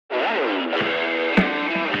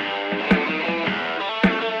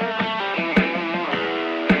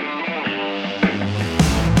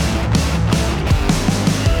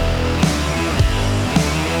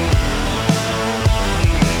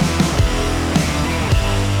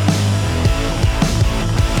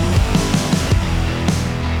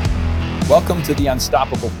Welcome to the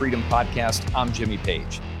Unstoppable Freedom Podcast. I'm Jimmy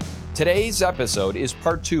Page. Today's episode is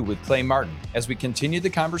part 2 with Clay Martin as we continue the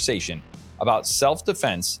conversation about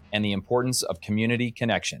self-defense and the importance of community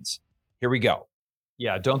connections. Here we go.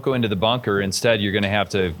 Yeah, don't go into the bunker. Instead, you're going to have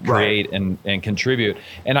to create and contribute.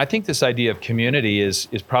 And I think this idea of community is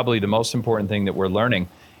probably the most important thing that we're learning.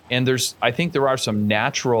 And I think there are some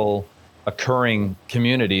natural occurring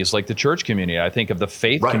communities like the church community. I think of the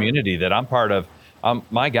faith community that I'm part of.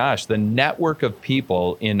 My gosh, the network of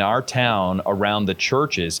people in our town around the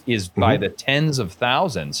churches is by the tens of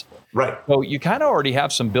thousands. Right. So you kind of already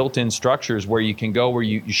have some built-in structures where you can go where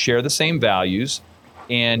you share the same values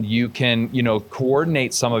and you can,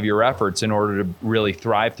 coordinate some of your efforts in order to really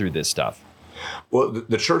thrive through this stuff. Well,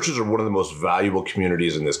 the churches are one of the most valuable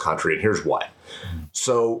communities in this country, and here's why.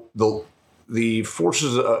 So the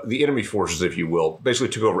forces, the enemy forces, if you will, basically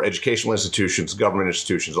took over educational institutions, government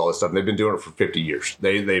institutions, all this stuff. And they've been doing it for 50 years.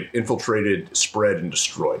 They've infiltrated, spread, and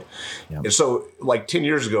destroyed. Yep. And so like 10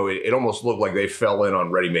 years ago, it almost looked like they fell in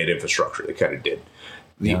on ready-made infrastructure. They kind of did.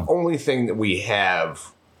 The only thing that we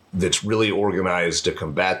have that's really organized to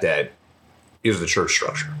combat that is the church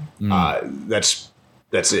structure. That's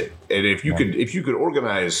it. And if you could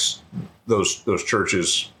organize those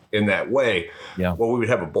churches in that way, well, we would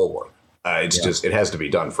have a bulwark. It has to be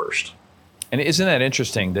done first. And isn't that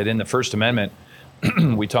interesting that in the First Amendment,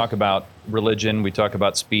 we talk about religion, we talk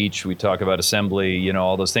about speech, we talk about assembly,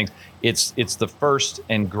 all those things. It's the first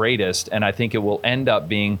and greatest, and I think it will end up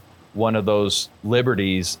being one of those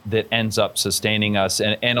liberties that ends up sustaining us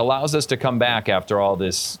and allows us to come back after all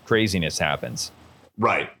this craziness happens.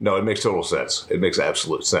 Right. No, it makes total sense. It makes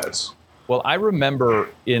absolute sense. Well, I remember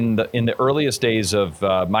in the earliest days of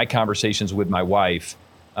my conversations with my wife,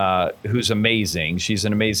 who's amazing. She's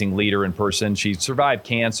an amazing leader in person. She survived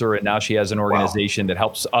cancer, and now she has an organization that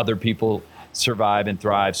helps other people survive and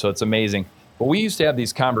thrive. So it's amazing. But we used to have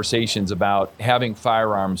these conversations about having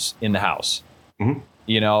firearms in the house. And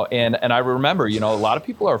I remember, a lot of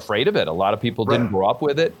people are afraid of it. A lot of people didn't grow up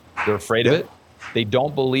with it. They're afraid of it. They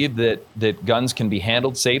don't believe that guns can be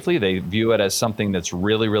handled safely. They view it as something that's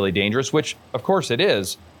really, really dangerous, which of course it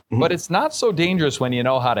is, but it's not so dangerous when you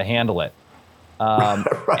know how to handle it.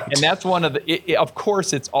 And that's one of of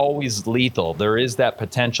course, it's always lethal. There is that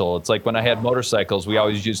potential. It's like when I had motorcycles, we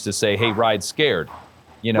always used to say, hey, ride scared.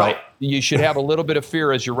 You should have a little bit of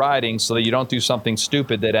fear as you're riding so that you don't do something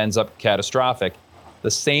stupid that ends up catastrophic. The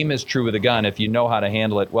same is true with a gun if you know how to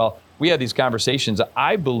handle it. Well, we had these conversations.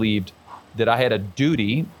 I believed that I had a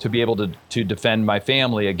duty to be able to defend my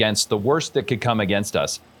family against the worst that could come against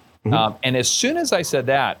us. And as soon as I said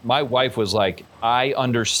that, my wife was like, I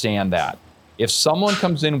understand that. If someone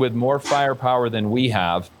comes in with more firepower than we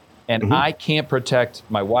have, and I can't protect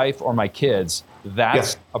my wife or my kids,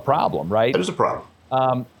 that's a problem, right? That is a problem.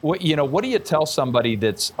 What do you tell somebody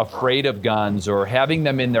that's afraid of guns or having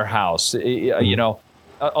them in their house? A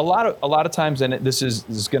lot of times, and this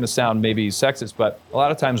is going to sound maybe sexist, but a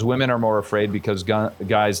lot of times women are more afraid because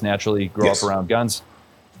guys naturally grow up around guns.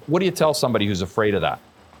 What do you tell somebody who's afraid of that?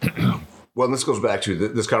 Well, and this goes back to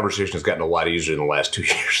this conversation has gotten a lot easier in the last 2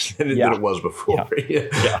 years than it was before.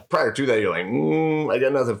 Prior to that, you're like, I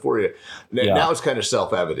got nothing for you. Now it's kind of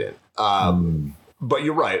self-evident. But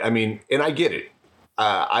you're right. I mean, and I get it.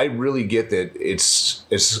 I really get that it's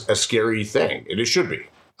a scary thing, and it should be.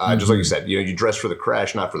 Just like you said, you dress for the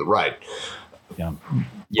crash, not for the ride. Yeah.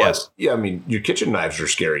 Yes. But, I mean, your kitchen knives are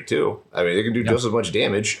scary too. I mean, they can do just as much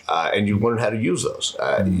damage, and you learn how to use those.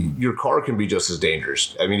 Your car can be just as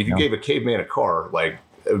dangerous. I mean, if you gave a caveman a car, like,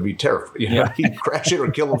 it would be terrifying. He'd crash it or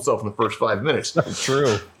kill himself in the first 5 minutes.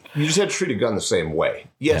 True. You just have to treat a gun the same way.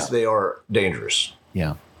 Yes, they are dangerous.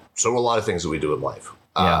 Yeah. So are a lot of things that we do in life.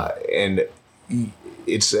 And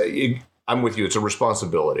it's I'm with you. It's a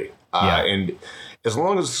responsibility. And as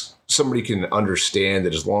long as somebody can understand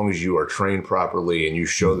that, as long as you are trained properly and you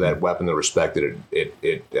show that weapon the respect that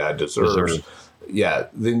it deserves,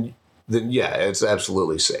 then it's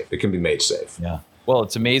absolutely safe. It can be made safe. Yeah. Well,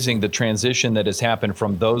 it's amazing the transition that has happened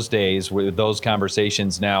from those days with those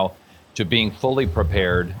conversations now to being fully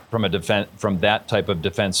prepared from that type of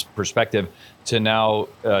defense perspective to now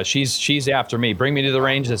she's after me. Bring me to the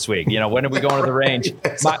range this week. When are we going to the range?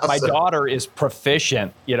 My daughter is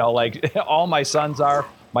proficient, like all my sons are.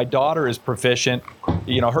 My daughter is proficient.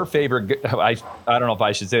 Her favorite, I don't know if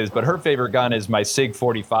I should say this, but her favorite gun is my SIG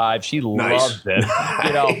 45. She loves it.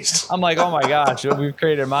 I'm like, oh my gosh, we've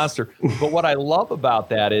created a monster. But what I love about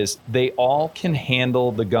that is they all can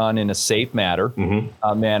handle the gun in a safe manner.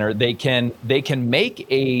 They can make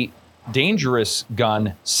a dangerous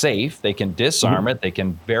gun safe. They can disarm it. They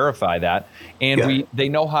can verify that. And they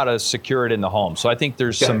know how to secure it in the home. So I think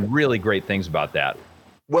there's some really great things about that.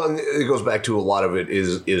 Well, and it goes back to a lot of it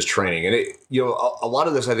is training. And, a lot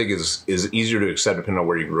of this, I think, is easier to accept depending on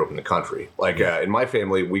where you grew up in the country. Like in my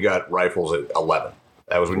family, we got rifles at 11.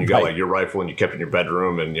 That was when you got like your rifle and you kept it in your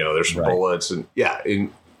bedroom and, there's some bullets and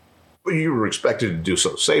but you were expected to do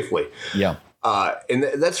so safely. Yeah. And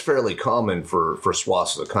that's fairly common for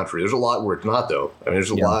swaths of the country. There's a lot where it's not, though. I mean, there's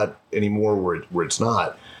a lot anymore where it's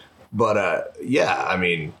not. But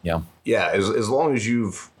as long as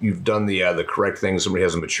you've done the correct thing, somebody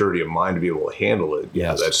has a maturity of mind to be able to handle it.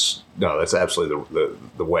 Yeah, that's absolutely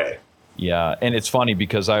the way. Yeah, and it's funny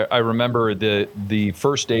because I remember the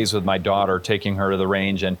first days with my daughter, taking her to the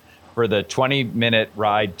range, and for the 20-minute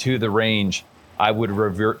ride to the range, I would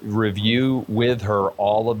review with her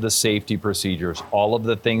all of the safety procedures, all of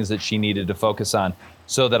the things that she needed to focus on,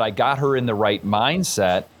 so that I got her in the right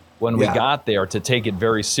mindset when we got there to take it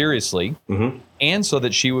very seriously, and so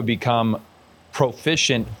that she would become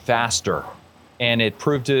proficient faster. And it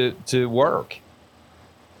proved to work.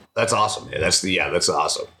 That's awesome. Yeah, that's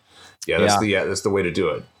awesome. Yeah, that's the way to do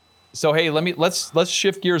it. So hey, let's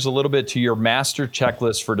shift gears a little bit to your master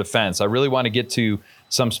checklist for defense. I really want to get to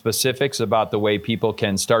some specifics about the way people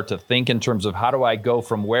can start to think in terms of how do I go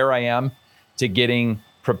from where I am to getting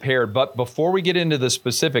prepared. But before we get into the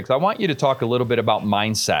specifics, I want you to talk a little bit about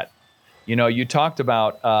mindset. You talked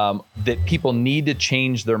about that people need to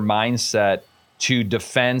change their mindset to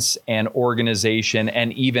defense and organization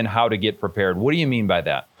and even how to get prepared. What do you mean by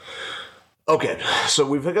that? Okay, so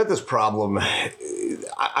we've got this problem.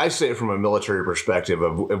 I say it from a military perspective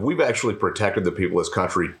of we've actually protected the people of this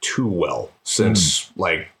country too well since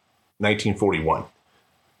like 1941.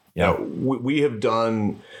 Yeah, we have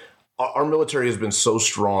done. Our military has been so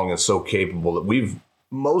strong and so capable that we've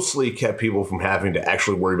mostly kept people from having to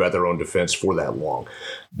actually worry about their own defense for that long.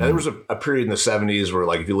 Now, there was a period in the 70s where,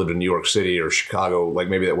 like, if you lived in New York City or Chicago, like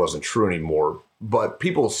maybe that wasn't true anymore. But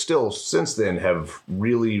people still, since then, have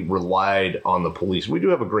really relied on the police. We do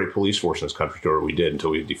have a great police force in this country, or we did until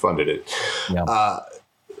we defunded it. Yeah.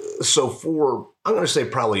 So for, I'm going to say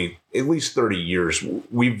probably at least 30 years,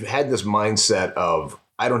 we've had this mindset of,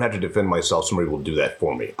 I don't have to defend myself. Somebody will do that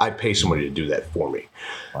for me. I pay somebody to do that for me.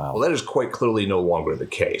 Wow. Well, that is quite clearly no longer the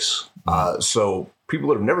case. So people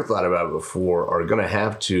that have never thought about it before are going to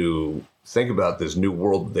have to think about this new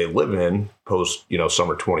world that they live in post,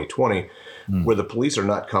 summer 2020, where the police are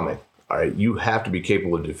not coming. All right, you have to be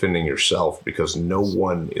capable of defending yourself because no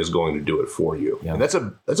one is going to do it for you. Yeah. And that's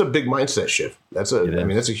a big mindset shift. That's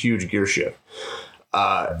a huge gear shift.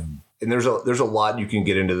 And there's a lot you can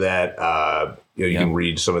get into that. You can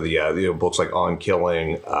read some of the books like On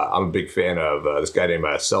Killing. I'm a big fan of this guy named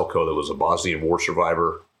Selko that was a Bosnian war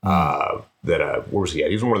survivor. Where was he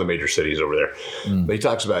at? He's in one of the major cities over there. But he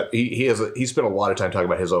talks about he spent a lot of time talking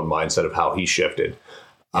about his own mindset of how he shifted.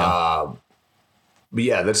 Yeah. But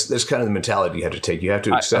yeah, that's kind of the mentality you have to take. You have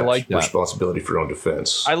to accept responsibility for your own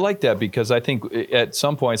defense. I like that because I think at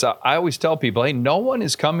some points I always tell people, hey, no one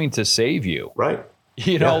is coming to save you. Right.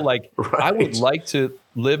 I would like to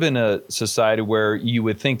live in a society where you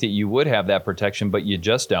would think that you would have that protection, but you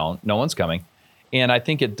just don't. No one's coming. And I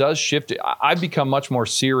think it does shift. I've become much more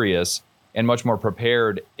serious and much more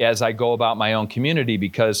prepared as I go about my own community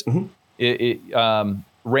because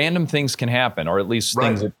random things can happen, or at least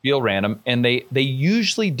things that feel random. And they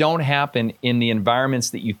usually don't happen in the environments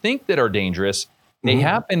that you think that are dangerous. They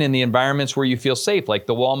happen in the environments where you feel safe, like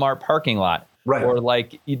the Walmart parking lot. Right. Or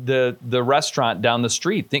like the restaurant down the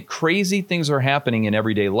street. Crazy things are happening in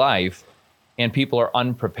everyday life and people are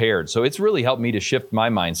unprepared. So it's really helped me to shift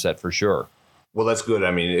my mindset for sure. Well, that's good.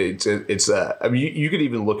 I mean, you could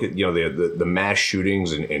even look at, the mass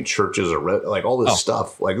shootings in churches or like all this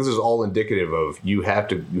stuff. Like this is all indicative of you have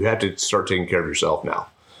to start taking care of yourself now.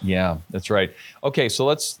 Yeah, that's right. Okay. So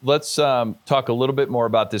let's talk a little bit more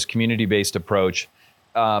about this community-based approach.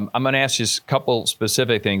 I'm going to ask you a couple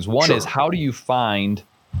specific things. One is, how do you find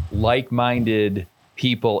like-minded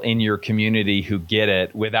people in your community who get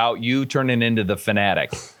it without you turning into the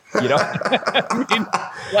fanatic? Anyway.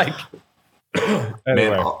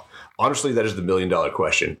 Man, honestly, that is the $1 million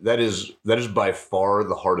question. That is by far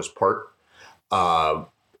the hardest part.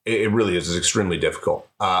 It really is. It's extremely difficult.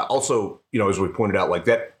 Also, as we pointed out, like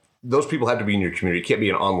that, those people have to be in your community. It can't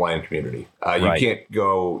be an online community. You can't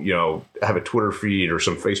go, have a Twitter feed or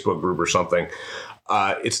some Facebook group or something.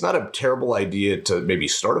 It's not a terrible idea to maybe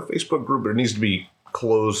start a Facebook group, but it needs to be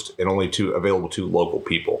closed and only available to local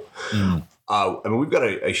people. I mean, we've got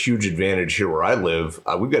a huge advantage here where I live.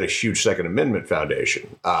 We've got a huge Second Amendment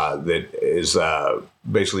foundation that is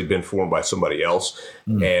basically been formed by somebody else,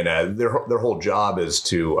 and their whole job is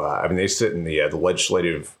to. I mean, they sit in the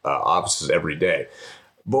legislative offices every day,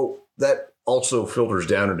 but that also filters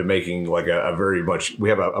down into making like a very much. We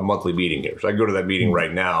have a monthly meeting here, so I can go to that meeting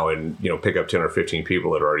right now and pick up 10 or 15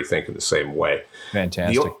 people that are already thinking the same way.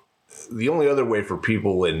 Fantastic. The only other way for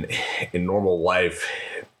people in normal life.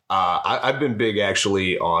 I've been big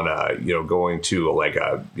actually on going to like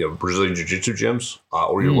Brazilian Jiu-Jitsu gyms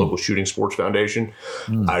or your local shooting sports foundation,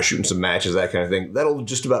 shooting some matches, that kind of thing. That'll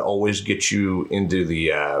just about always get you into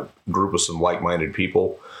the group of some like-minded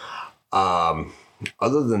people.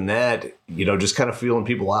 Other than that, just kind of feeling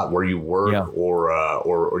people out where you work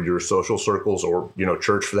or your social circles or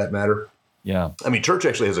church for that matter. Yeah. I mean, church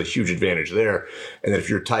actually has a huge advantage there. And then if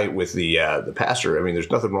you're tight with the pastor, I mean, there's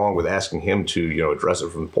nothing wrong with asking him to, address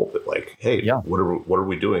it from the pulpit. Like, hey, what are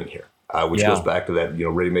we doing here? Which goes back to that,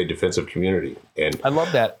 ready-made defensive community. And I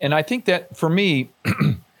love that. And I think that for me,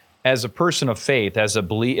 as a person of faith, as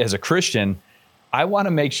a Christian, I want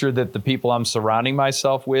to make sure that the people I'm surrounding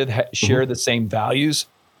myself with share the same values,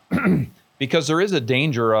 because there is a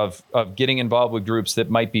danger of getting involved with groups that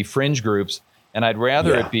might be fringe groups. And I'd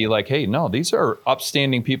rather it be like, hey, no, these are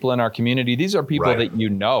upstanding people in our community. These are people that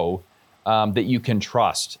that you can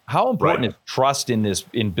trust. How important is trust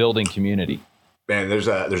in building community? Man, there's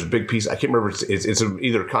a big piece. I can't remember. It's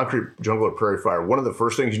either Concrete Jungle or Prairie Fire. One of the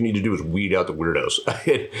first things you need to do is weed out the weirdos.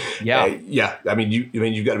 I mean,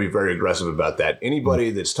 you've got to be very aggressive about that.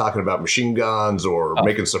 Anybody that's talking about machine guns or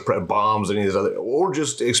making bombs, any of these other, or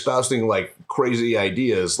just espousing like crazy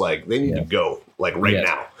ideas, like they need to go like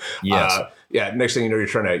now. Yes. Next thing you know, you're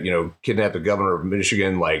trying to, kidnap the governor of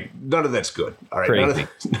Michigan. Like, none of that's good. All right.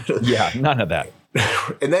 None of that.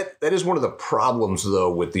 And that is one of the problems,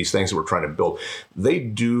 though, with these things that we're trying to build. They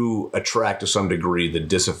do attract to some degree the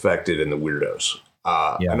disaffected and the weirdos.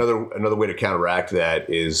 Another way to counteract that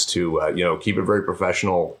is to, keep it very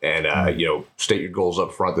professional and, state your goals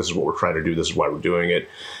up front. This is what we're trying to do. This is why we're doing it.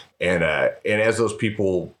 And as those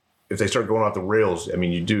people, if they start going off the rails, I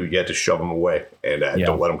mean, you have to shove them away and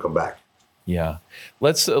don't let them come back. Yeah.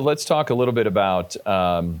 Let's talk a little bit about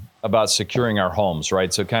securing our homes,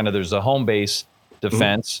 right? So kind of there's a home base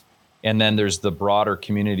defense, and then there's the broader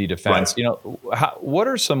community defense. Right. What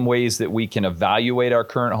are some ways that we can evaluate our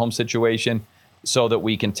current home situation so that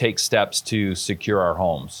we can take steps to secure our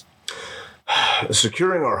homes?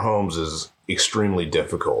 Securing our homes is extremely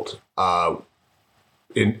difficult. Let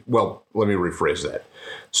me rephrase that.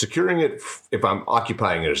 Securing it, if I'm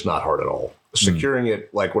occupying it, is not hard at all. Securing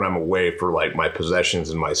it, like when I'm away for like my possessions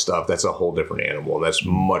and my stuff, that's a whole different animal. And that's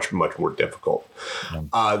much, much more difficult.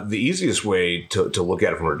 The easiest way to look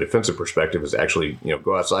at it from a defensive perspective is actually,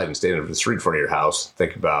 go outside and stand in the street in front of your house.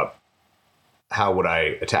 Think about how would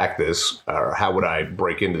I attack this, or how would I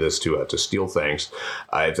break into this to steal things,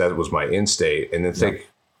 if that was my end state, and then think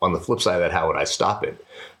on the flip side of that, how would I stop it?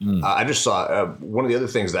 I just saw one of the other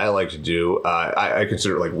things that I like to do. I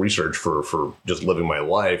consider it like research for just living my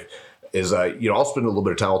life. Is I'll spend a little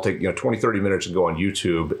bit of time. I'll take 20, 30 minutes and go on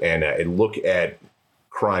YouTube and look at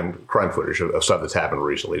crime footage of stuff that's happened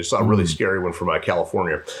recently. I saw a really scary one from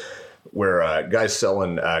California, where guys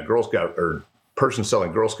selling person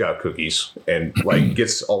selling Girl Scout cookies and like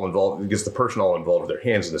gets the person all involved with their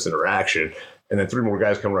hands in this interaction, and then 3 more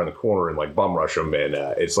guys come around the corner and like bum rush them, and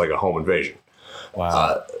it's like a home invasion.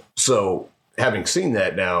 Wow. So having seen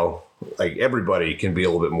that now, like everybody can be a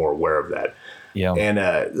little bit more aware of that. Yeah. And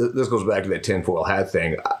this goes back to that tinfoil hat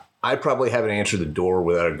thing. I probably haven't answered the door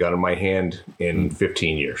without a gun in my hand in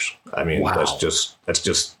 15 years. I mean, that's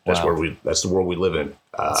the world we live in.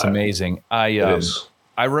 It's amazing.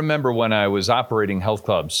 I remember when I was operating health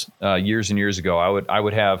clubs years and years ago, I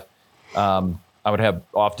would have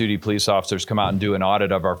off-duty police officers come out and do an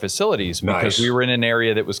audit of our facilities because we were in an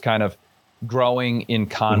area that was kind of growing in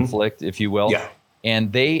conflict, if you will. Yeah.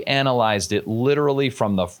 And they analyzed it literally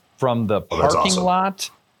from the parking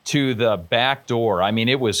lot to the back door. I mean,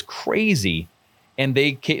 it was crazy. And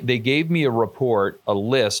they gave me a report, a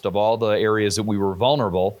list of all the areas that we were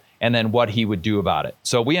vulnerable, and then what he would do about it.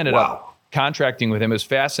 So we ended up contracting with him. It was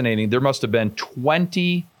fascinating. There must have been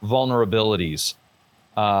 20 vulnerabilities.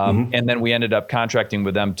 And then we ended up contracting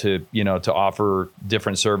with them to offer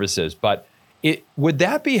different services. But would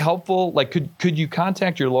that be helpful? Like, could you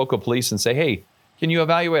contact your local police and say, hey, can you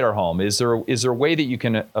evaluate our home? Is there a way that you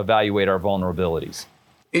can evaluate our vulnerabilities?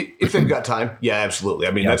 If they've got time, yeah, absolutely.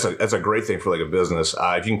 I mean, that's a great thing for like a business.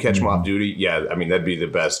 If you can catch them off duty, yeah, I mean, that'd be the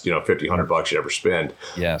best, $50, $100 you ever spend.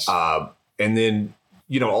 Yes. And then,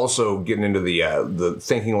 also getting into the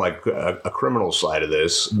thinking like a criminal side of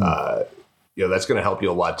this, that's going to help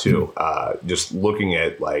you a lot too. Just looking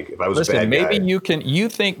at like if I was a bad maybe guy, you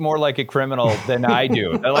think more like a criminal than I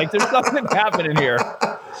do. Like there's something happening here.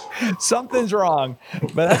 Something's wrong,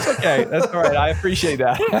 but that's okay. That's all right. I appreciate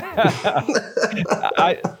that.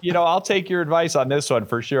 I'll take your advice on this one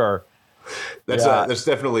for sure. That's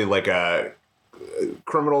definitely like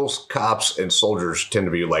criminals, cops, and soldiers tend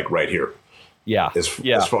to be like right here. Yeah, because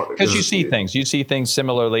you see things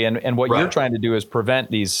similarly, and what you're trying to do is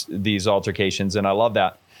prevent these altercations, and I love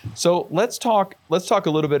that. So let's talk a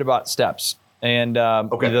little bit about steps and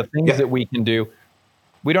the things that we can do.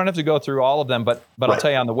 We don't have to go through all of them, but I'll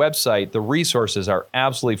tell you on the website, the resources are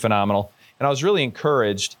absolutely phenomenal, and I was really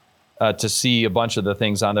encouraged to see a bunch of the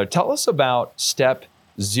things on there. Tell us about Step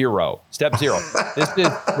Zero. Step Zero. This is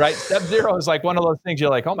right. Step Zero is like one of those things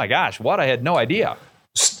you're like, oh my gosh, what? I had no idea.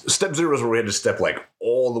 Step Zero is where we had to step like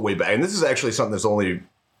all the way back. And this is actually something that's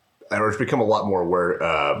it's become a lot more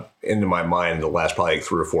aware into my mind the last probably like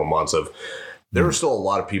 3 or 4 months of there were still a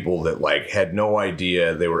lot of people that like had no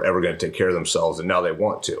idea they were ever going to take care of themselves. And now they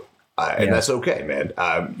want to. And that's okay, man.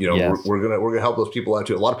 We're going to help those people out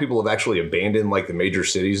too. A lot of people have actually abandoned like the major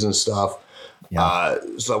cities and stuff. Yeah.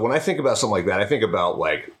 So when I think about something like that, I think about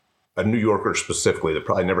like a New Yorker specifically that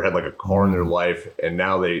probably never had like a car in their life. And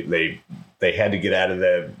now they had to get out of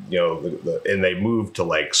and they moved to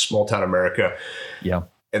like small town America. Yeah.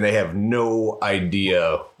 And they have no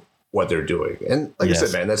idea what they're doing. And like I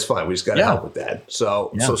said, man, that's fine. We just got to help with that.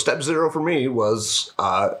 So Step Zero for me was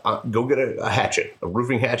go get a hatchet, a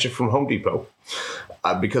roofing hatchet from Home Depot.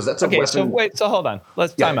 Because that's a weapon. So hold on.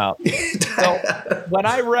 Let's time out. So when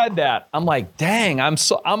I read that, I'm like, dang, I'm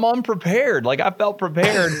unprepared. Like I felt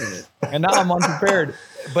prepared and now I'm unprepared.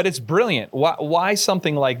 But it's brilliant. Why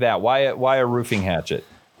something like that? Why a roofing hatchet?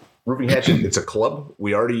 Roofing hatchet, it's a club.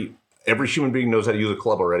 Every human being knows how to use a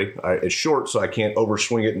club already. It's short, so I can't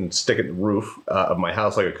overswing it and stick it in the roof of my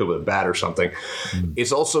house like I could with a bat or something.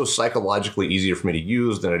 It's also psychologically easier for me to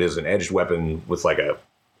use than it is an edged weapon with like a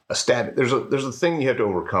stab. There's a thing you have to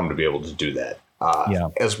overcome to be able to do that.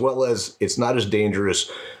 As well as it's not as dangerous.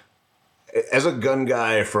 As a gun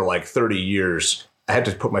guy for like 30 years, I had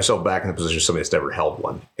to put myself back in the position of somebody that's never held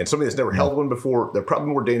one. And somebody that's never held one before, they're probably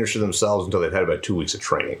more dangerous to themselves until they've had about 2 weeks of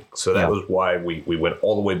training. So that was why we went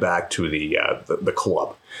all the way back to the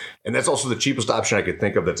club. And that's also the cheapest option I could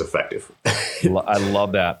think of that's effective. I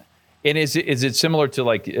love that. And is it similar to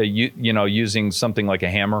like, using something like a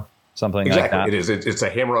hammer? Something like that? It is. It's a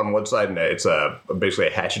hammer on one side and it's basically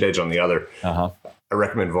a hatchet edge on the other. I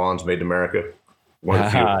recommend Vaughn's Made in America.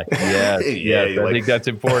 Yes. I think that's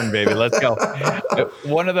important, baby. Let's go.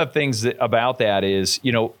 One of the things about that is,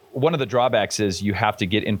 one of the drawbacks is you have to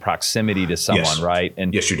get in proximity to someone, right?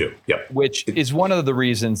 And yes, you do. Yep. Which is one of the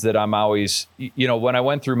reasons that I'm always, when I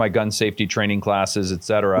went through my gun safety training classes, et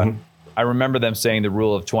cetera, I remember them saying the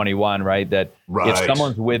rule of 21, right? That if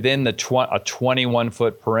someone's within a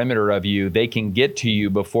 21-foot perimeter of you, they can get to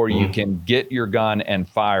you before you can get your gun and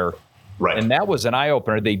fire. Right. And that was an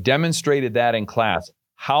eye-opener. They demonstrated that in class,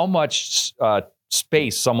 how much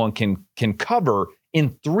space someone can cover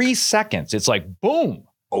in 3 seconds. It's like, boom.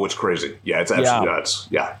 Oh, it's crazy. Yeah, it's absolutely nuts.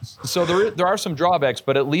 Yeah. So there are some drawbacks,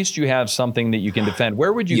 but at least you have something that you can defend.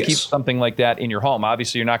 Where would you keep something like that in your home?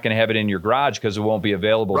 Obviously, you're not going to have it in your garage because it won't be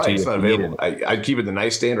available to you. It's not available. I'd keep it in the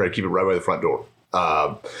nightstand or I'd keep it right by the front door.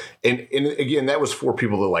 And again, that was for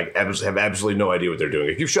people that like have absolutely no idea what they're doing.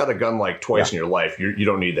 If you've shot a gun like twice in your life, you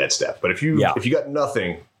don't need that step. But if you got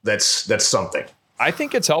nothing, that's something. I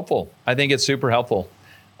think it's helpful. I think it's super helpful.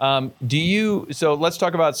 So let's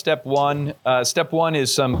talk about step one. Step one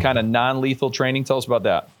is some kind of non-lethal training. Tell us about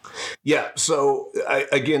that. Yeah. So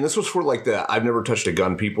again, this was for like I've never touched a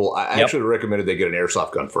gun people. I actually recommended they get an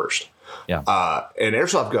airsoft gun first. Yeah. And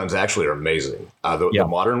airsoft guns actually are amazing. The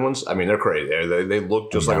modern ones, I mean, they're crazy. They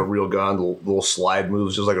look just like a real gun. The little slide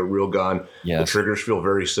moves just like a real gun. Yes. The triggers feel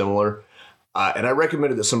very similar. And I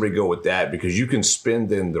recommended that somebody go with that because you can spend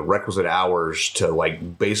then the requisite hours to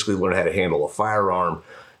like basically learn how to handle a firearm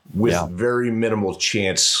with very minimal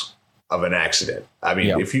chance of an accident. I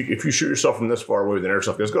mean, if you shoot yourself from this far away with an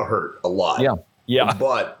airsoft gun, it's going to hurt a lot. Yeah.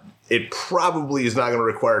 But it probably is not going to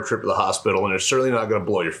require a trip to the hospital, and it's certainly not going to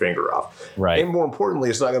blow your finger off. Right. And more importantly,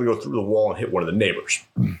 it's not going to go through the wall and hit one of the neighbors.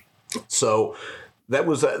 So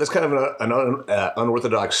that's kind of an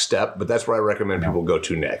unorthodox step, but that's where I recommend people go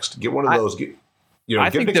to next. Get one of those. I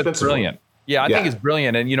think that's brilliant. I think it's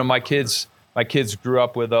brilliant. And my kids grew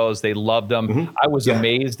up with those. They loved them. I was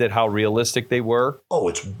amazed at how realistic they were. Oh,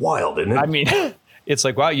 it's wild, isn't it? I mean, it's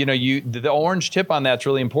like, wow, the orange tip on that's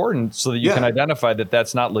really important so that you can identify that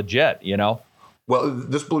that's not legit, Well,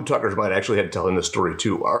 this Blue Tucker's mine actually had to tell him this story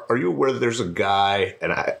too. Are you aware that there's a guy,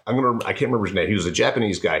 and I can't remember his name. He was a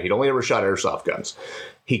Japanese guy. He'd only ever shot airsoft guns.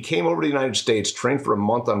 He came over to the United States, trained for a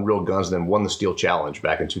month on real guns, and then won the Steel Challenge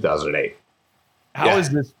back in 2008. How is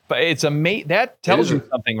this? It's amazing. That tells you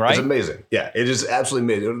something, right? It's amazing. Yeah, it is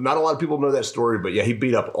absolutely amazing. Not a lot of people know that story, but yeah, he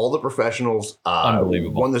beat up all the professionals.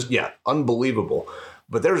 Unbelievable. Won this, unbelievable.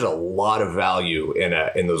 But there's a lot of value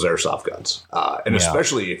in those airsoft guns, and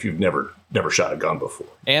especially if you've never shot a gun before,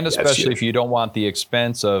 and especially if you don't want the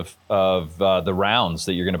expense of the rounds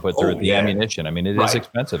that you're going to put through the ammunition. I mean, it is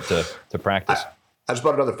expensive to practice. I just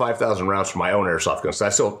bought another 5,000 rounds for my own airsoft guns.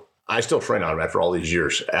 So I still train on them after all these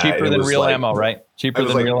years. Cheaper than real ammo, right? Cheaper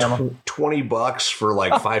than real ammo. $20 for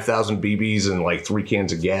like 5,000 BBs and like 3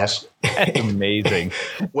 cans of gas. Amazing.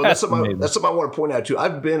 Well, that's something I want to point out too.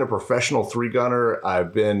 I've been a professional 3-gunner.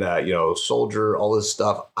 I've been, soldier, all this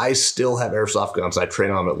stuff. I still have airsoft guns. I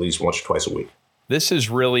train on them at least once or twice a week. This is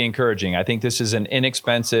really encouraging. I think this is an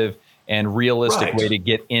inexpensive and realistic way to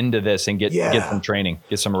get into this and get some training,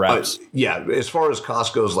 get some reps. As far as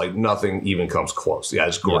cost goes, like nothing even comes close. Yeah,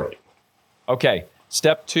 it's great. Okay.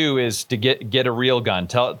 Step 2 is to get a real gun.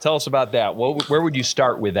 Tell us about that. Where would you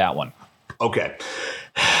start with that one? Okay.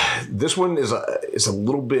 This one is a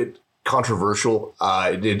little bit controversial.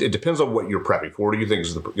 It depends on what you're prepping for. What do you think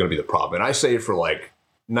is going to be the problem? And I say for like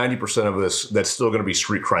 90% of this, that's still going to be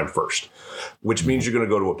street crime first, which means you're going to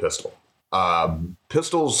go to a pistol.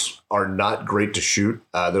 Pistols are not great to shoot.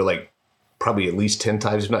 They're like probably at least 10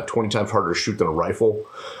 times, if not 20 times harder to shoot than a rifle.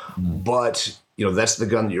 But that's the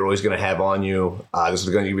gun that you're always going to have on you. This is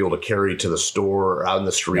the gun you'll be able to carry to the store or out in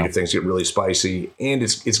the street if things get really spicy. And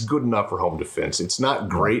it's good enough for home defense. It's not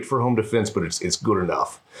great for home defense, but it's good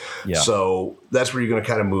enough. Yeah. So that's where you're going to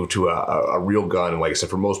kind of move to a real gun. And like I said,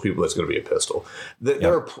 for most people, that's going to be a pistol.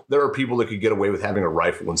 There are people that could get away with having a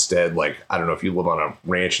rifle instead. Like, I don't know, if you live on a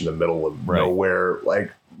ranch in the middle of nowhere,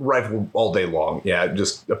 like rifle all day long. Yeah,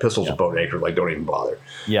 just a pistol's a boat anchor. Like, don't even bother.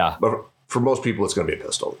 Yeah. But for most people, it's going to be a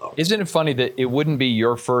pistol, though. Isn't it funny that it wouldn't be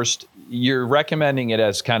your first? You're recommending it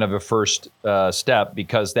as kind of a first step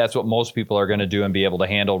because that's what most people are going to do and be able to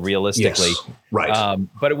handle realistically. Yes, right.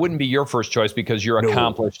 But it wouldn't be your first choice because you're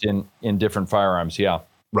accomplished in different firearms. Yeah.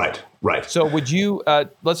 Right. So would you,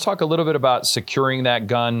 let's talk a little bit about securing that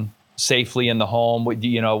gun safely in the home. What do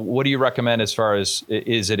you recommend as far as,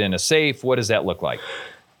 is it in a safe? What does that look like?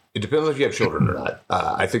 It depends if you have children or not.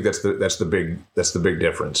 I think that's the big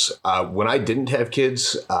difference. When I didn't have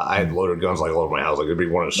kids, I had loaded guns like all over my house. Like there'd be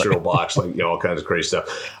one in a cereal box, like all kinds of crazy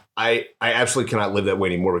stuff. I absolutely cannot live that way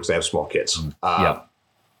anymore because I have small kids.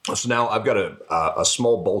 So now I've got a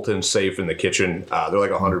small bolt-in safe in the kitchen. They're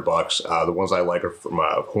like $100. The ones I like are from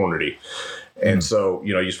Hornady. And so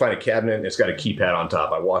you just find a cabinet and it's got a keypad on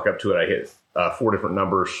top. I walk up to it, I hit 4 different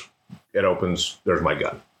numbers, it opens. There's my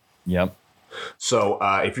gun. Yep. So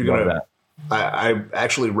if you're going to, I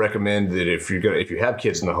actually recommend that if you have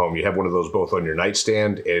kids in the home, you have one of those both on your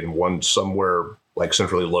nightstand and one somewhere like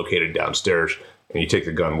centrally located downstairs, and you take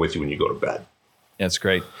the gun with you when you go to bed. That's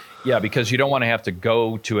great. Yeah, because you don't want to have to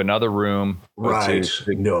go to another room to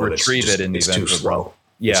retrieve it in the event. It's too slow.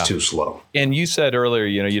 Yeah. It's too slow. And you said earlier,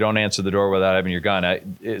 you don't answer the door without having your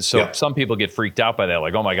gun. Some people get freaked out by that.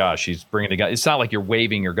 Like, oh my gosh, she's bringing the gun. It's not like you're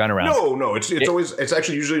waving your gun around. No. It's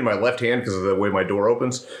actually usually in my left hand because of the way my door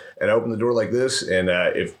opens. And I open the door like this. And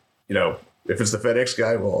if it's the FedEx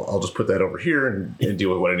guy, well, I'll just put that over here and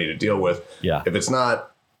deal with what I need to deal with. Yeah. If it's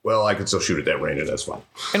not, well, I can still shoot at that range and that's fine.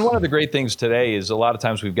 And one of the great things today is a lot of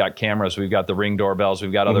times we've got cameras, we've got the Ring doorbells,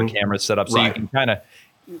 we've got other cameras set up. So you can kind of,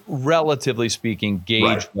 relatively speaking,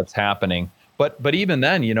 gauge what's happening. But even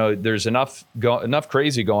then, there's enough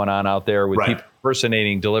crazy going on out there with people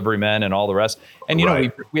impersonating delivery men and all the rest. And,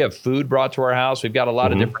 we have food brought to our house. We've got a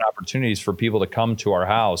lot of different opportunities for people to come to our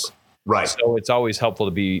house. Right. So it's always helpful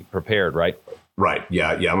to be prepared, right? Right.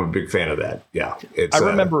 Yeah. I'm a big fan of that. Yeah. I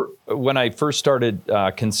remember when I first started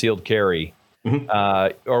concealed carry,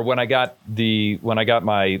 or when I got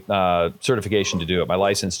my certification to do it, my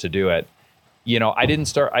license to do it. I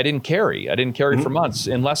didn't carry for months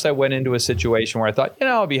unless I went into a situation where I thought,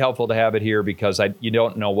 it'd be helpful to have it here because you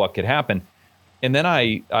don't know what could happen. And then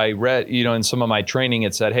I read, in some of my training,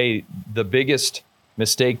 it said, hey, the biggest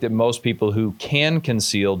mistake that most people who can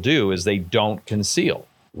conceal do is they don't conceal.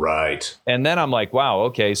 Right. And then I'm like, wow,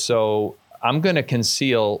 okay, so I'm going to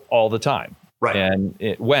conceal all the time. Right.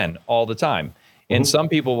 And when? All the time. And some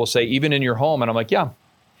people will say, even in your home. And I'm like, yeah,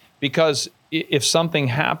 because if something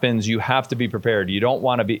happens, you have to be prepared. You don't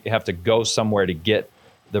want to have to go somewhere to get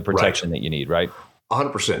the protection that you need, right?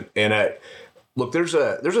 100%. And look, there's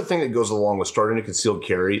a thing that goes along with starting to concealed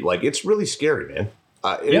carry. Like, it's really scary, man.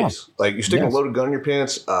 It is. Like, you're sticking a loaded gun in your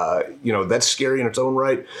pants. That's scary in its own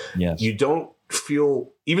right. Yes. You don't feel,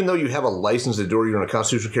 even though you have a license to do it, you're in a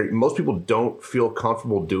constitutional carry, most people don't feel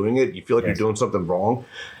comfortable doing it. You feel like you're doing something wrong.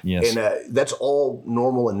 Yes. And that's all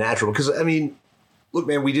normal and natural. Because, I mean, look,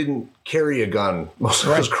 man, we didn't carry a gun most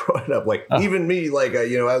of us growing up. Like, even me, like, out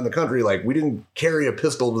in the country, like, we didn't carry a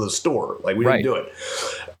pistol to the store. Like, we didn't do it.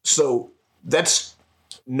 So that's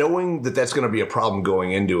knowing that that's going to be a problem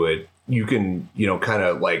going into it. You can, kind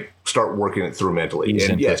of like start working it through mentally.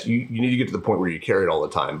 And yes, you need to get to the point where you carry it all the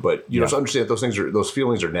time. But, so understand that those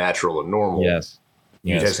feelings are natural and normal. Yes.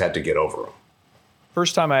 You just have to get over them.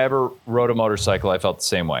 First time I ever rode a motorcycle, I felt the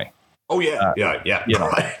same way. Oh, yeah.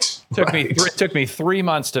 Right. It took me 3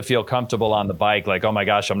 months to feel comfortable on the bike. Like, oh my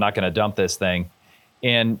gosh, I'm not going to dump this thing.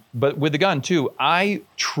 But with the gun too, I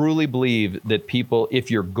truly believe that people,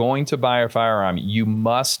 if you're going to buy a firearm, you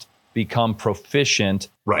must become proficient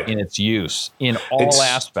in its use in all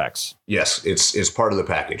aspects. Yes, it's part of the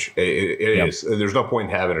package. It is. There's no point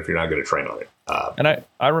in having it if you're not going to train on it. And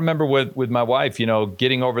I remember with my wife,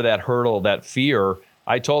 getting over that hurdle, that fear.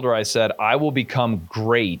 I told her, I said, I will become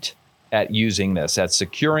great at using this, at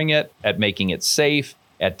securing it, at making it safe,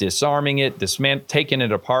 at disarming it, taking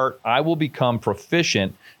it apart. I will become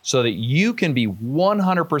proficient so that you can be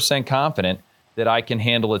 100% confident that I can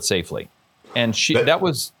handle it safely. And that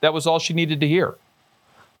was all she needed to hear.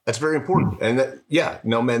 That's very important. And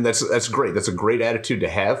that's great. That's a great attitude to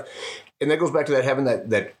have. And that goes back to having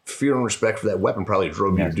that fear and respect for that weapon probably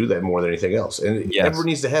drove you to do that more than anything else. And everyone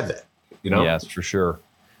needs to have that, Yes, for sure.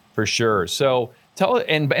 For sure. So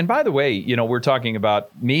and by the way, we're talking about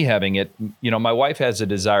me having it, my wife has a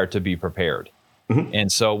desire to be prepared. Mm-hmm.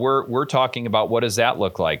 And so we're talking about, what does that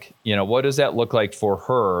look like? What does that look like for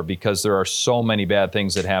her? Because there are so many bad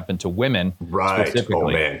things that happen to women. Right.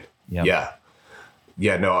 Specifically. Oh man.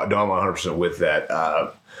 Yeah. No, I'm 100% with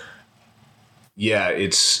that.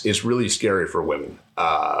 It's really scary for women.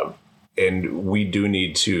 And we do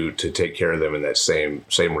need to take care of them in that same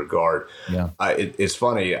regard. Yeah. It's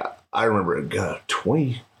funny. I remember, that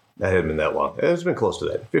hadn't been that long. It's been close to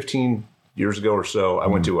that. 15 years ago or so, I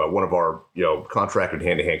went to one of our, contracted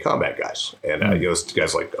hand-to-hand combat guys. And, this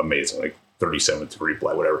guy's like amazing, like 37th degree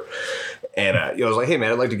flight, whatever. And, I was like, hey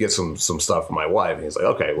man, I'd like to get some stuff for my wife. And he's like,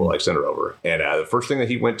 okay, well, send her over. And the first thing that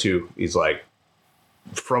he went to, he's like,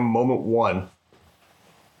 from moment one,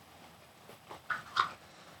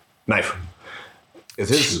 knife.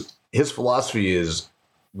 His philosophy is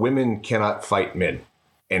women cannot fight men.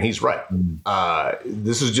 And he's right.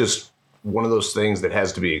 This is just one of those things that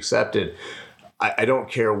has to be accepted. I don't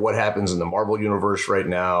care what happens in the Marvel universe right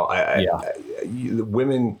now.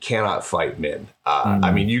 Women cannot fight men.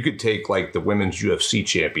 I mean, you could take like the women's UFC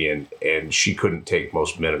champion, and she couldn't take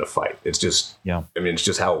most men in a fight. It's just, it's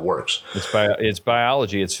just how it works. It's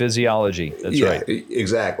biology. It's physiology. That's right.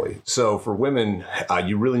 Exactly. So for women,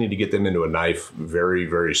 you really need to get them into a knife very,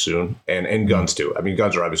 very soon, and guns too. I mean,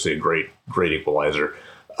 guns are obviously a great equalizer.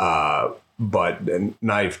 But a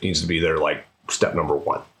knife needs to be there, like step number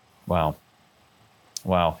one. Wow.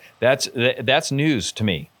 That's news to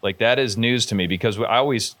me. Like, that is news to me, because I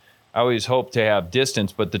always hope to have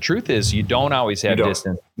distance, but the truth is you don't always have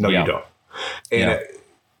distance. No, you don't. And,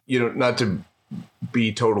 not to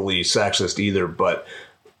be totally sexist either, but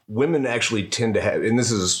women actually tend to have, and this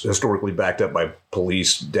is historically backed up by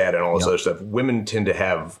police data and all this other stuff, women tend to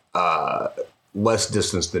have less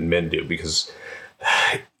distance than men do, because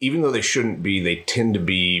even though they shouldn't be, they tend to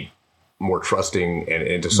be more trusting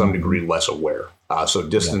and to some degree less aware. So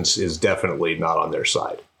distance is definitely not on their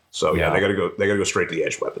side. So they got to go straight to the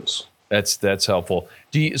edge weapons. That's helpful.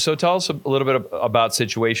 So tell us a little bit about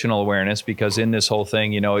situational awareness, because in this whole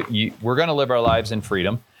thing, we're going to live our lives in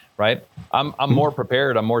freedom, right? I'm more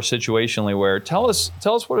prepared. I'm more situationally aware. Tell us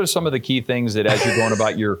what are some of the key things that, as you're going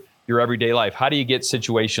about your everyday life, how do you get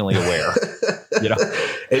situationally aware?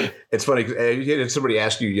 It's funny. Did somebody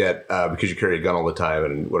ask you yet, because you carry a gun all the time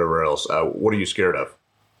and whatever else, what are you scared of?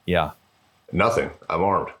 Yeah. Nothing. I'm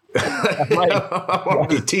armed. Right. I'm armed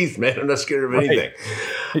to the teeth, man. I'm not scared of anything.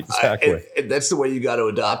 Exactly. And that's the way you got to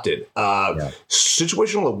adopt it.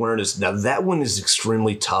 Situational awareness. Now that one is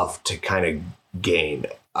extremely tough to kind of gain.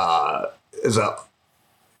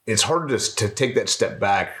 It's hard to take that step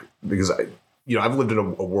back, because I've lived in a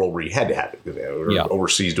world where you had to have it, because we were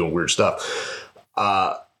overseas doing weird stuff.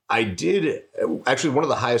 I did actually, one of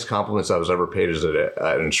the highest compliments I was ever paid as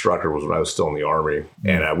an instructor was when I was still in the Army.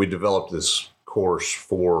 And we developed this course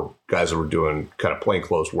for guys that were doing kind of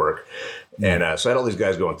plainclothes work. And so I had all these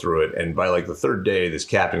guys going through it. And by like the third day, this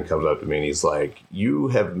captain comes up to me and he's like, "You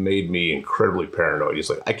have made me incredibly paranoid." He's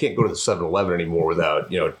like, "I can't go to the 7-Eleven anymore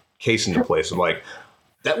without, casing the place." I'm like,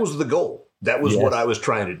 that was the goal. That was what I was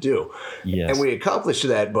trying to do. Yes. And we accomplished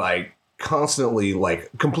that by constantly, like,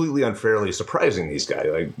 completely unfairly surprising these guys.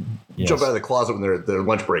 Like, jump out of the closet when they're at their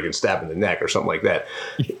lunch break and stab in the neck or something like that.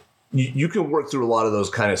 You can work through a lot of those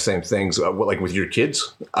kind of same things, like with your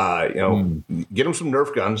kids. Get them some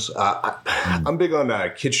Nerf guns. I'm big on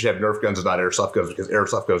kids should have Nerf guns and not airsoft guns, because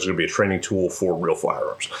airsoft guns are going to be a training tool for real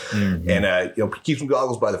firearms. And keep some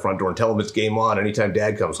goggles by the front door and tell them it's game on anytime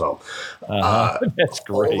Dad comes home. That's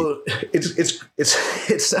great.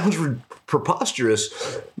 It sounds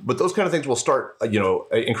preposterous, but those kind of things will start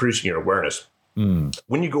increasing your awareness.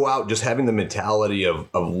 When you go out, just having the mentality of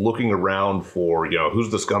looking around for, who's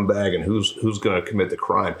the scumbag and who's going to commit the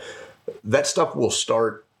crime, that stuff will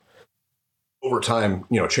start over time,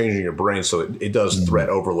 changing your brain. So it does threat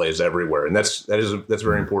overlays everywhere. And that's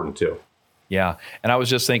very important too. Yeah. And I was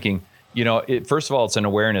just thinking, first of all, it's an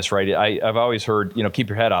awareness, right? I've always heard, keep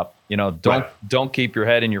your head up, don't keep your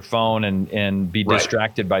head in your phone and be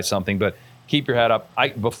distracted by something, but keep your head up.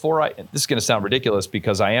 This is going to sound ridiculous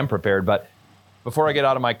because I am prepared, but before I get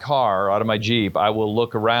out of my car, out of my Jeep, I will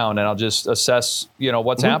look around and I'll just assess,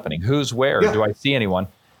 what's happening, who's where, do I see anyone?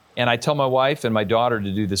 And I tell my wife and my daughter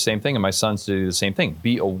to do the same thing and my sons to do the same thing.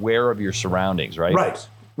 Be aware of your surroundings, right?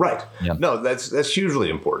 Right. Yeah. No, that's hugely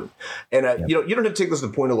important. And, you don't have to take this to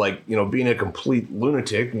the point of being a complete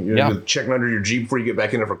lunatic, checking under your Jeep before you get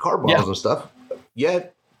back in there for car bombs and stuff.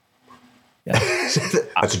 Yet. Yeah.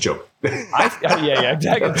 That's a joke.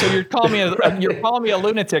 Exactly. So you're calling me a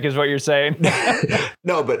lunatic, is what you're saying.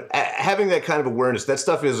 No, but having that kind of awareness, that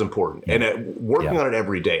stuff is important, and working on it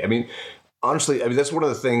every day. I mean, honestly, that's one of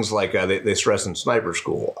the things like they stress in sniper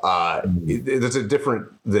school. It's a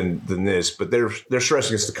different than this, but they're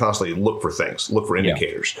stressing us to constantly look for things, look for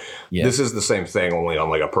indicators. Yeah. This is the same thing, only on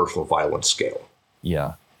like a personal violence scale.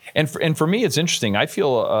 Yeah, and for me, it's interesting. I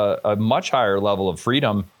feel a much higher level of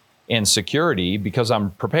freedom and security because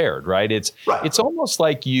I'm prepared, right? It's almost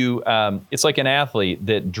like it's like an athlete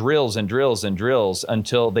that drills and drills and drills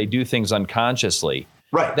until they do things unconsciously.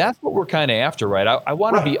 Right. That's what we're kind of after, right? I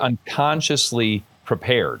want to be unconsciously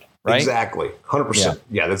prepared, right? Exactly. 100%.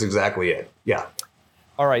 Yeah, that's exactly it. Yeah.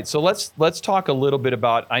 All right. So let's talk a little bit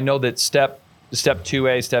about, I know that step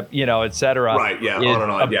 2A, et cetera. Right. Yeah. On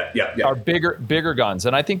and on. Yeah. Are bigger guns.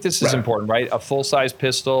 And I think this is important, right? A full-size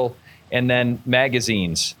pistol, and then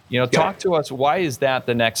magazines. Talk to us. Why is that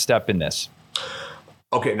the next step in this?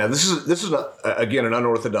 Okay, now this is again an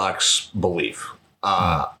unorthodox belief.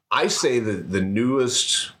 I say that the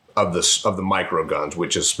newest of the micro guns,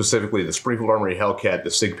 which is specifically the Springfield Armory Hellcat,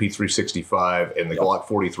 the SIG P365, and the Glock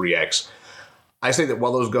 43X. I say that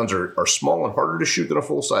while those guns are small and harder to shoot than a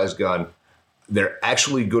full size gun, they're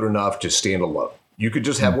actually good enough to stand alone. You could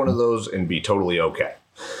just have one of those and be totally okay.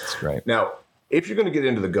 That's right. Now, if you're going to get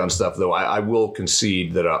into the gun stuff, though, I will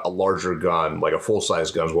concede that a larger gun, like a full-size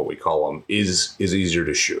gun is what we call them, is easier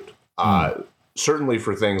to shoot. Certainly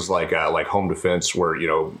for things like home defense where,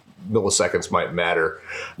 milliseconds might matter.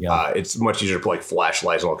 Yeah. It's much easier to put like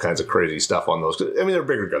flashlights and all kinds of crazy stuff on those. I mean, they're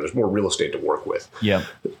bigger guns. There's more real estate to work with. Yeah.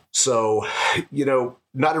 So,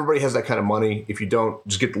 not everybody has that kind of money. If you don't,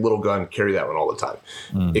 just get the little gun, carry that one all the time.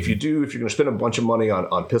 If you do, if you're going to spend a bunch of money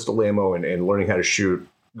on pistol ammo and learning how to shoot,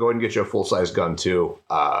 go ahead and get you a full-size gun too.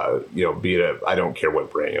 Be it I don't care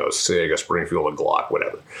what brand, say a Springfield, a Glock,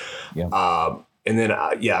 whatever. Yeah. And then,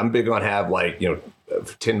 I'm big on have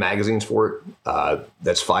 10 magazines for it.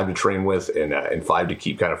 That's 5 to train with and 5 to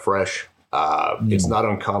keep kind of fresh. It's not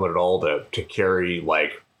uncommon at all to carry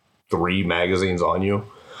like 3 magazines on you.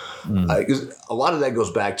 'Cause a lot of that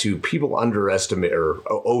goes back to people underestimate or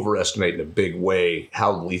overestimate in a big way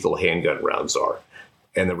how lethal handgun rounds are.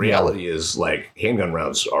 And the reality is, like, handgun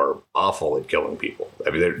rounds are awful at killing people. I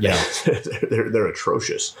mean, they're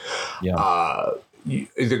atrocious. Yeah.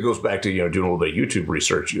 It goes back to doing a little bit of YouTube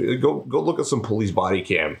research. Go look at some police body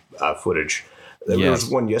cam footage. There was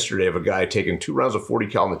one yesterday of a guy taking 2 rounds of 40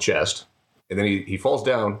 cal in the chest, and then he falls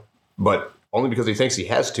down, but only because he thinks he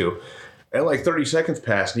has to. And like 30 seconds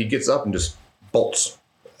pass, and he gets up and just bolts.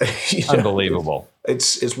 Unbelievable.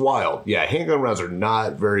 It's wild. Yeah, handgun rounds are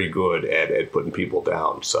not very good at putting people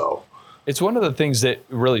down. So it's one of the things that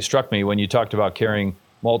really struck me when you talked about carrying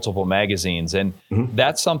multiple magazines, and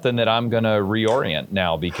that's something that I'm going to reorient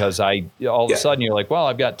now, because all of a sudden you're like, well,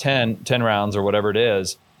 I've got 10 rounds or whatever it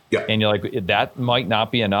is. Yeah. And you're like, that might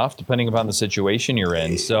not be enough depending upon the situation you're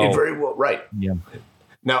in. So very well, right. Yeah.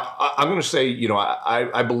 Now, I'm going to say,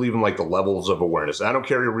 I believe in like the levels of awareness. I don't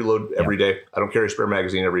carry a reload every day. I don't carry a spare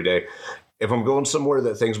magazine every day. If I'm going somewhere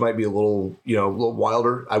that things might be a little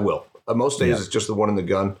wilder, I will. Most days it's just the one in the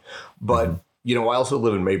gun. But I also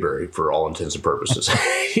live in Mayberry for all intents and purposes.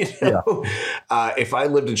 If I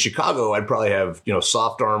lived in Chicago, I'd probably have,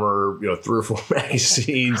 soft armor, 3 or 4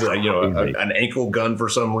 magazines, an ankle gun for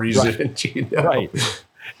some reason. Right. Right.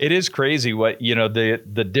 It is crazy what,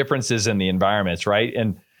 the differences in the environments, right?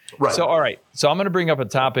 And so, all right. So I'm going to bring up a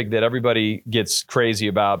topic that everybody gets crazy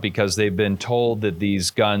about because they've been told that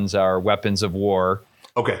these guns are weapons of war.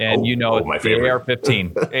 Okay. And my favorite.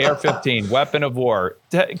 The AR-15, weapon of war.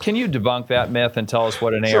 Can you debunk that myth and tell us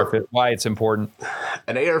what an AR-15, why it's important?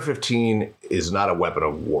 An AR-15 is not a weapon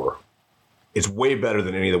of war. It's way better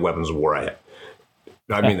than any of the weapons of war I have.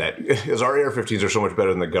 I mean that because our AR-15s are so much better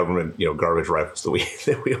than the government, garbage rifles that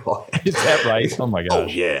we all have. Is that right? Oh my gosh. Oh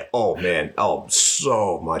yeah. Oh man. Oh,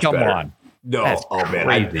 so much better. Come on. No. That's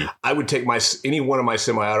man. I would take any one of my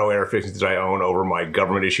semi-auto AR-15s that I own over my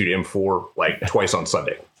government-issued M4 like twice on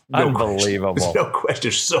Sunday. Unbelievable. No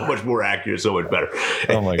question. So much more accurate, so much better.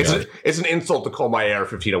 Oh my God. It's an insult to call my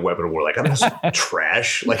AR-15 a weapon of war. Like, I'm just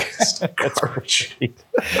trash. Like, it's garbage.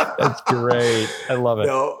 That's great. I love it.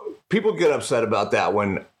 People get upset about that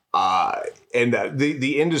one. And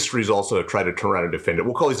the industries also have tried to turn around and defend it.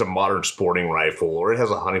 We'll call these a modern sporting rifle, or it has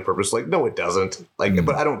a hunting purpose. Like, no, it doesn't. Like,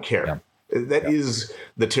 but I don't care. Yeah. That is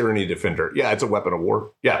the tyranny defender. Yeah, it's a weapon of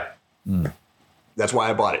war. Yeah. That's why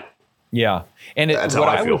I bought it. Yeah. And what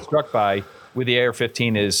I was struck by with the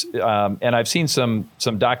AR-15 is, and I've seen some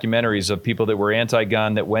documentaries of people that were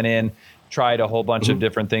anti-gun that went in, tried a whole bunch of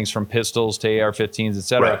different things from pistols to AR-15s, et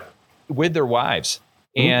cetera, with their wives.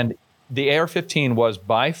 And the AR-15 was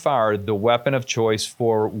by far the weapon of choice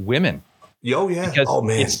for women. Oh, yeah. Because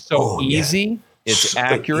it's so easy. Yeah. It's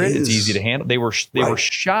accurate. It's easy to handle. They were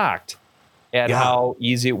shocked at how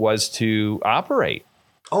easy it was to operate.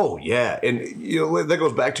 Oh, yeah. And, that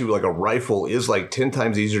goes back to like a rifle is like 10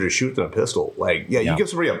 times easier to shoot than a pistol. Like, you give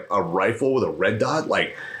somebody a rifle with a red dot,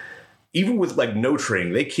 like even with like no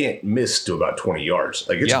training, they can't miss to about 20 yards.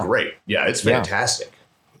 Like it's great. Yeah, it's fantastic.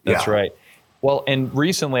 That's right. Well, and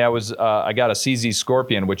recently I got a CZ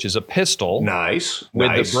Scorpion, which is a pistol. Nice.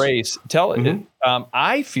 With the brace.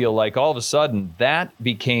 I feel like all of a sudden that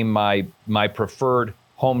became my preferred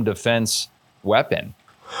home defense weapon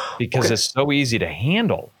because it's so easy to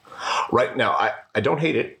handle. Right. Now, I don't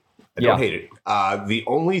hate it. I don't hate it. The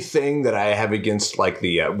only thing that I have against like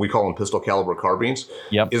the, we call them pistol caliber carbines,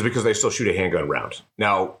 is because they still shoot a handgun round.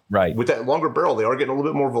 Now, with that longer barrel, they are getting a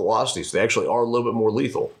little bit more velocity. So they actually are a little bit more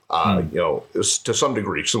lethal, to some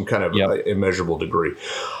degree, some kind of immeasurable degree.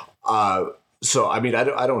 So, I mean,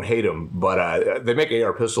 I don't hate them, but they make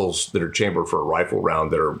AR pistols that are chambered for a rifle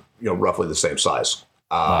round that are, roughly the same size.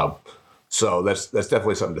 So that's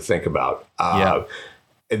definitely something to think about. And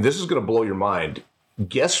this is going to blow your mind.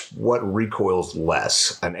 Guess what recoils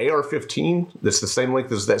less? An AR-15 that's the same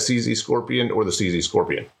length as that CZ Scorpion or the CZ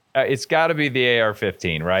Scorpion? It's got to be the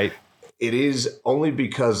AR-15, right? It is only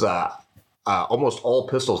because almost all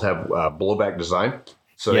pistols have blowback design.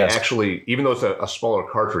 So they actually, even though it's a smaller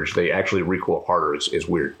cartridge, they actually recoil harder. It's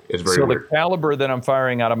weird. It's very weird. So the caliber that I'm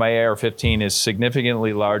firing out of my AR-15 is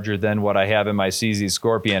significantly larger than what I have in my CZ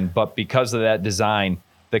Scorpion. But because of that design,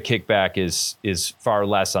 the kickback is far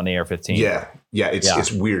less on the AR-15. Yeah,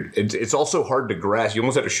 it's weird. It's also hard to grasp. You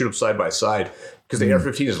almost have to shoot them side by side because the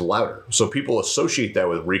AR-15 is louder. So people associate that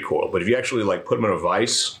with recoil. But if you actually like put them in a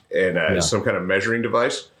vise and some kind of measuring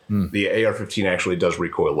device, the AR-15 actually does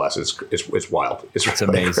recoil less. It's wild. It's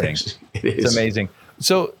amazing. It's amazing.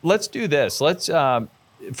 So let's do this. Let's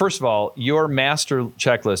first of all, your master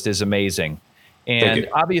checklist is amazing. And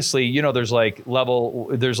obviously, there's like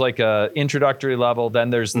a introductory level, then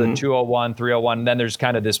there's the 201, 301, and then there's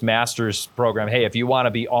kind of this master's program. Hey, if you want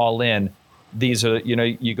to be all in, these are,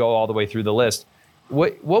 you go all the way through the list.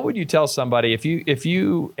 What would you tell somebody if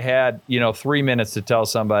you had, 3 minutes to tell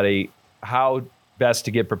somebody how best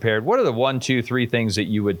to get prepared? What are the 1, 2, 3 things that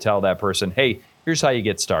you would tell that person? Hey, here's how you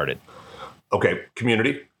get started. Okay.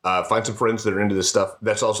 Community. Find some friends that are into this stuff.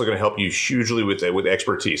 That's also going to help you hugely with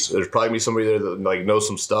expertise. There's probably going to be somebody there that like knows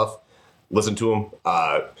some stuff. Listen to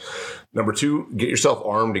them. Number 2, get yourself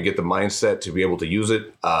armed and get the mindset to be able to use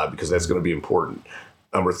it because that's going to be important.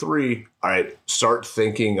 Number 3, all right, start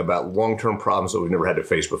thinking about long-term problems that we've never had to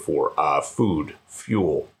face before. Food,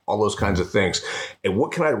 fuel, all those kinds of things. And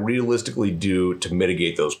what can I realistically do to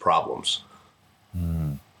mitigate those problems?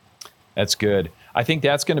 That's good. I think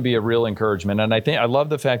that's going to be a real encouragement. And I love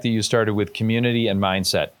the fact that you started with community and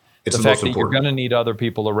mindset. It's the fact that you're going to need other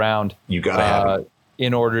people around. You got to have it.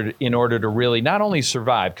 In order to really not only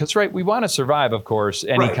survive, because we want to survive, of course,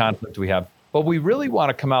 any conflict we have, but we really want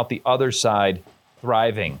to come out the other side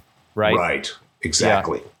thriving, right? Right.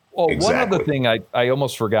 Exactly. Yeah. Oh, one other thing I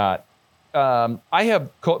almost forgot. I have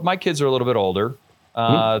my kids are a little bit older.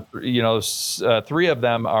 Three of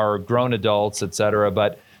them are grown adults, et cetera.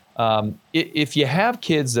 But if you have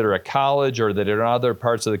kids that are at college or that are in other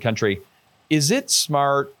parts of the country, is it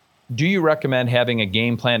smart? Do you recommend having a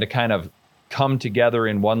game plan to kind of come together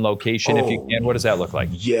in one location if you can? What does that look like?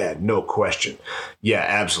 Yeah, no question. Yeah,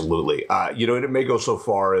 absolutely. It may go so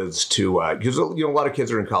far as to because a lot of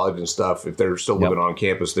kids are in college and stuff. If they're still living on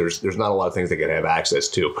campus, there's not a lot of things they can have access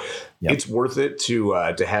to. Yep. It's worth it to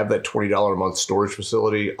have that $20 a month storage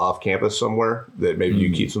facility off campus somewhere that maybe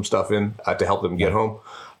you keep some stuff in to help them get home.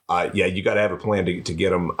 You got to have a plan to get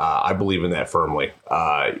them. I believe in that firmly.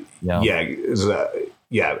 I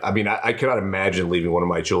mean, I cannot imagine leaving one of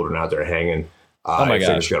my children out there hanging. If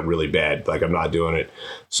things got really bad, like I'm not doing it.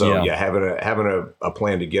 So having a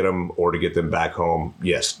plan to get them or to get them back home.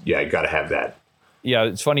 Yes. Yeah. You got to have that. Yeah.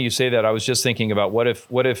 It's funny you say that. I was just thinking about what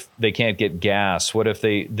if they can't get gas? What if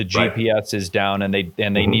the GPS is down and they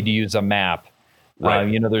need to use a map?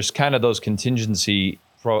 Right. There's kind of those contingency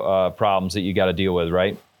problems that you got to deal with,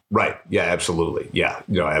 right? Right. Yeah, absolutely. Yeah.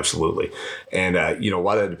 Absolutely. And, a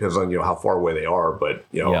lot of that depends on, how far away they are. But,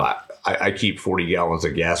 I keep 40 gallons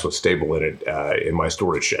of gas with stable in it in my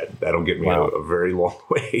storage shed. That'll get me a very long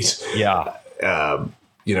ways. Yeah. And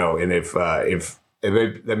if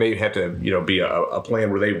that may have to, be a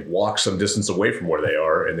plan where they walk some distance away from where they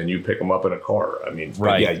are and then you pick them up in a car. I mean,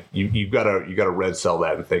 right. You've got to red cell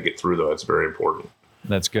that and think it through, though. It's very important.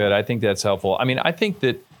 That's good. I think that's helpful. I mean, I think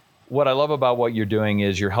that what I love about what you're doing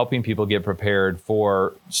is you're helping people get prepared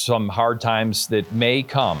for some hard times that may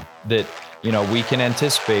come that, we can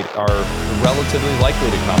anticipate are relatively likely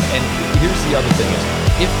to come. And here's the other thing is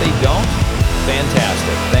if they don't,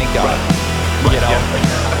 fantastic. Thank God. Right. I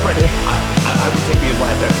would take me in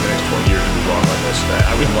life after the next 20 years to be wrong on this.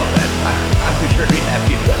 I would love that. I'd be very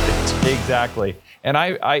happy about it. Exactly. And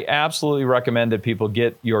I absolutely recommend that people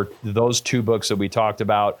get those two books that we talked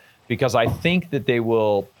about, because I think that they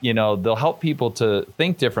will, they'll help people to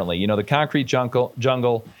think differently. The Concrete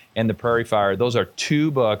Jungle and The Prairie Fire, those are two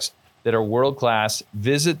books that are world-class.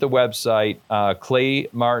 Visit the website,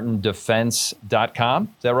 claymartindefense.com. Is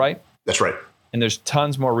that right? That's right. And there's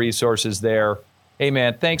tons more resources there. Hey,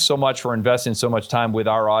 man, thanks so much for investing so much time with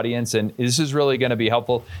our audience. And this is really going to be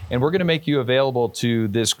helpful. And we're going to make you available to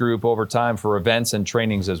this group over time for events and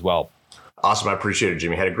trainings as well. Awesome. I appreciate it,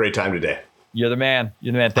 Jimmy. Had a great time today. You're the man.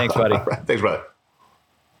 Thanks, buddy. Thanks, brother.